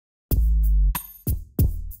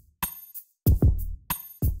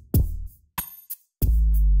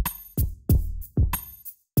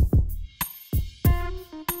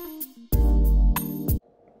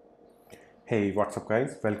Hey, what's up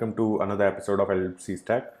guys? Welcome to another episode of LWC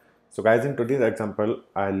Stack. So guys, in today's example,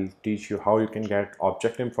 I'll teach you how you can get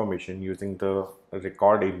object information using the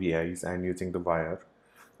record APIs and using the wire.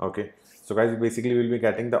 Okay. So guys, basically we'll be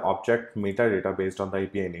getting the object metadata based on the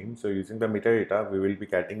API name. So using the metadata, we will be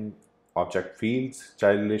getting object fields,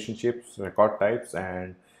 child relationships, record types,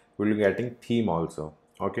 and we'll be getting theme also.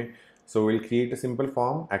 Okay. So we'll create a simple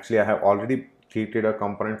form. Actually, I have already created a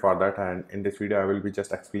component for that, and in this video, I will be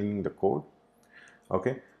just explaining the code.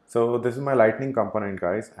 Okay, so this is my lightning component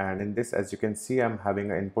guys, and in this, as you can see, I'm having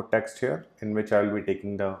an input text here in which I will be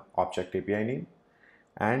taking the object API name,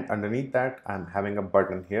 and underneath that I'm having a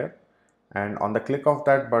button here, and on the click of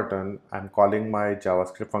that button I'm calling my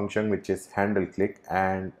JavaScript function which is handle click,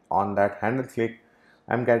 and on that handle click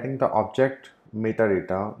I'm getting the object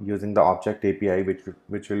metadata using the object API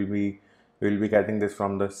which will be getting this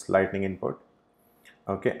from this lightning input.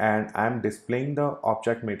 Okay, and I'm displaying the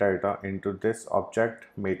object metadata into this object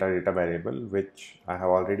metadata variable which I have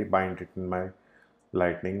already binded in my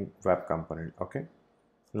lightning web component. Okay,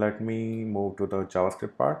 let me move to the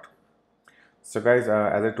JavaScript part. So guys,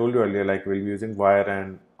 as I told you earlier, like we'll be using wire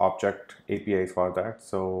and object APIs for that.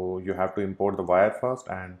 So you have to import the wire first,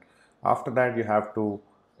 and after that you have to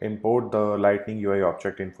import the lightning UI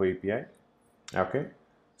object info API. Okay,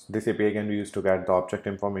 so this API can be used to get the object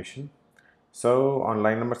information. So on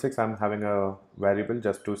line number 6, I'm having a variable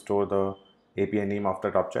just to store the API name of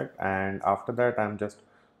that object, and after that I'm just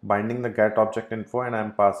binding the GetObjectInfo and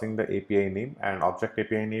I'm passing the API name, and object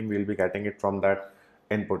API name will be getting it from that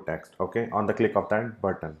input text. Okay, on the click of that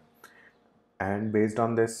button, and based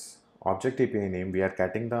on this object API name we are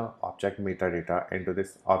getting the object metadata into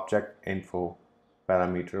this object info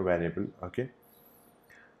parameter variable. Okay,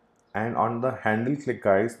 and on the handle click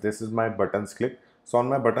guys, this is my buttons click. So on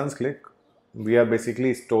my buttons click we are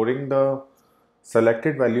basically storing the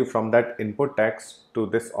selected value from that input text to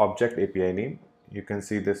this object API name. You can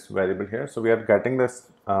see this variable here. So we are getting this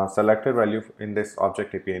selected value in this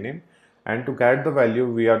object API name, and to get the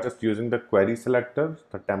value we are just using the query selector,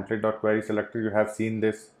 the template.query selector. You have seen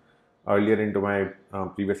this earlier into my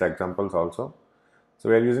previous examples also. So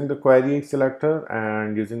we are using the query selector,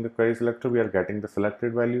 and using the query selector we are getting the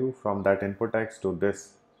selected value from that input text to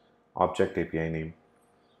this object API name.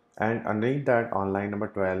 And underneath that on line number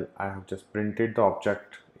 12 I have just printed the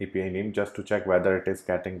object API name just to check whether it is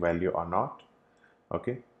getting value or not.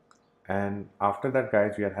 Okay, and after that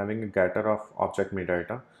guys we are having a getter of object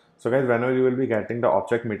metadata. So guys, whenever you will be getting the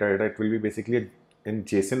object metadata, it will be basically in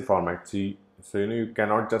JSON format. So you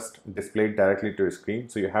cannot just display it directly to your screen,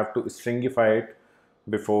 so you have to stringify it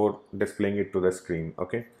before displaying it to the screen.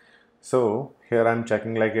 Okay, so here I'm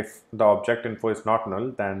checking, like if the object info is not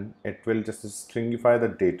null, then it will just stringify the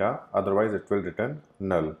data, otherwise it will return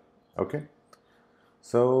null. Okay,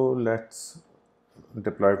 so let's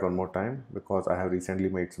deploy it one more time because I have recently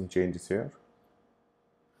made some changes here.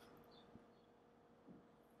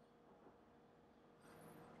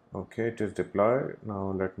 Okay, it is deployed.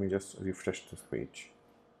 Now let me just refresh this page.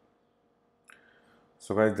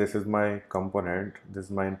 So guys, this is my component, this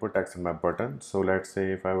is my input text and my button. So let's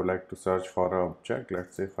say if I would like to search for an object,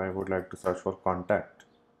 let's say if I would like to search for contact,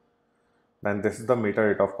 then this is the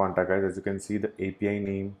metadata of contact guys. As you can see, the API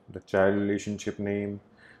name, the child relationship name,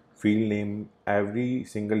 field name, every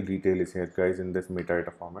single detail is here guys in this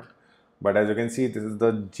metadata format. But as you can see, this is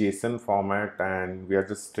the JSON format and we are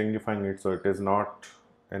just stringifying it, so it is not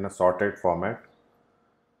in a sorted format.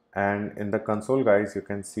 And in the console guys, you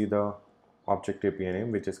can see the object API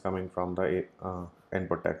name which is coming from the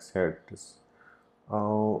input text. Here it is.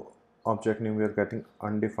 Object name we are getting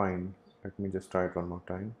undefined. Let me just try it one more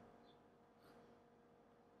time.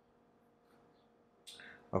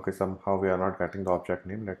 Okay, somehow we are not getting the object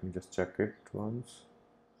name. Let me just check it once.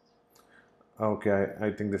 Okay, I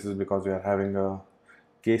think this is because we are having a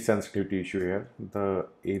case sensitivity issue here. The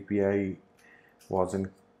API was in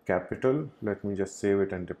capital. Let me just save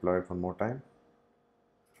it and deploy it one more time.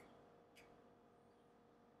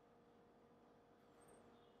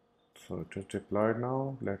 So it is deployed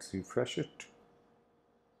now. Let's refresh it.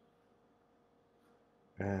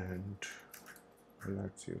 And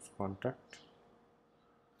let's use contact.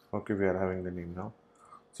 Okay, we are having the name now.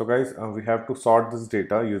 So guys, we have to sort this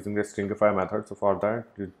data using the stringify method. So for that,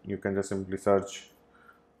 you can just simply search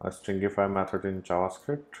a stringify method in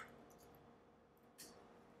JavaScript.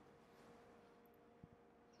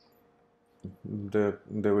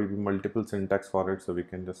 There will be multiple syntax for it, so we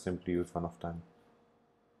can just simply use one of them.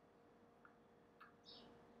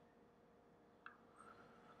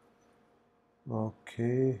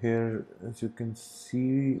 Okay, here as you can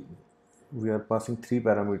see, we are passing 3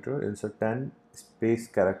 parameters. Insert 10 space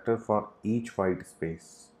character for each white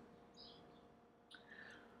space.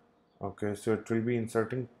 Okay, so it will be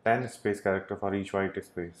inserting 10 space character for each white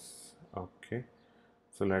space. Okay,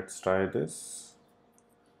 so let's try this.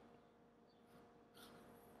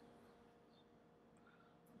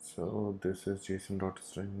 So this is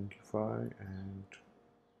json.stringify and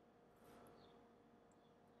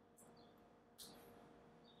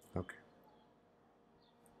okay.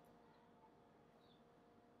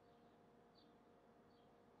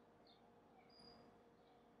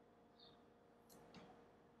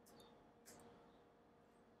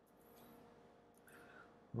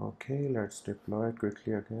 Okay, let's deploy it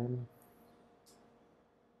quickly again.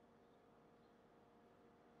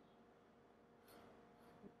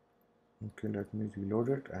 Okay, let me reload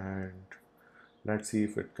it and let's see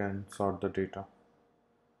if it can sort the data.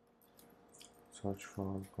 Search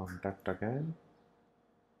for contact again.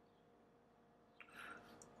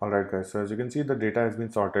 Alright guys, so as you can see the data has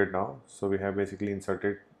been sorted now. So we have basically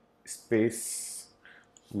inserted space.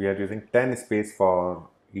 We are using 10 space for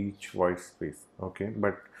each white space. Okay,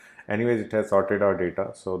 but anyways it has sorted our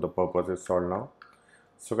data, so the purpose is solved now.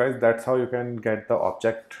 So guys, that's how you can get the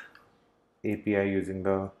object API using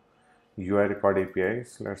the UI record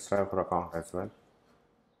APIs. Let's try for account as well.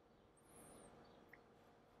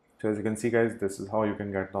 So as you can see guys, this is how you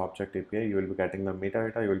can get the object API. You will be getting the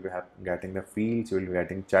metadata, you will be getting the fields, you will be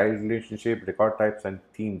getting child relationship, record types and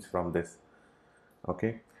themes from this.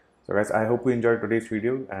 Okay, so guys, I hope you enjoyed today's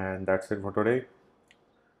video and that's it for today.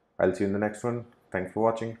 I'll see you in the next one. Thanks for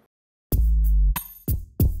watching.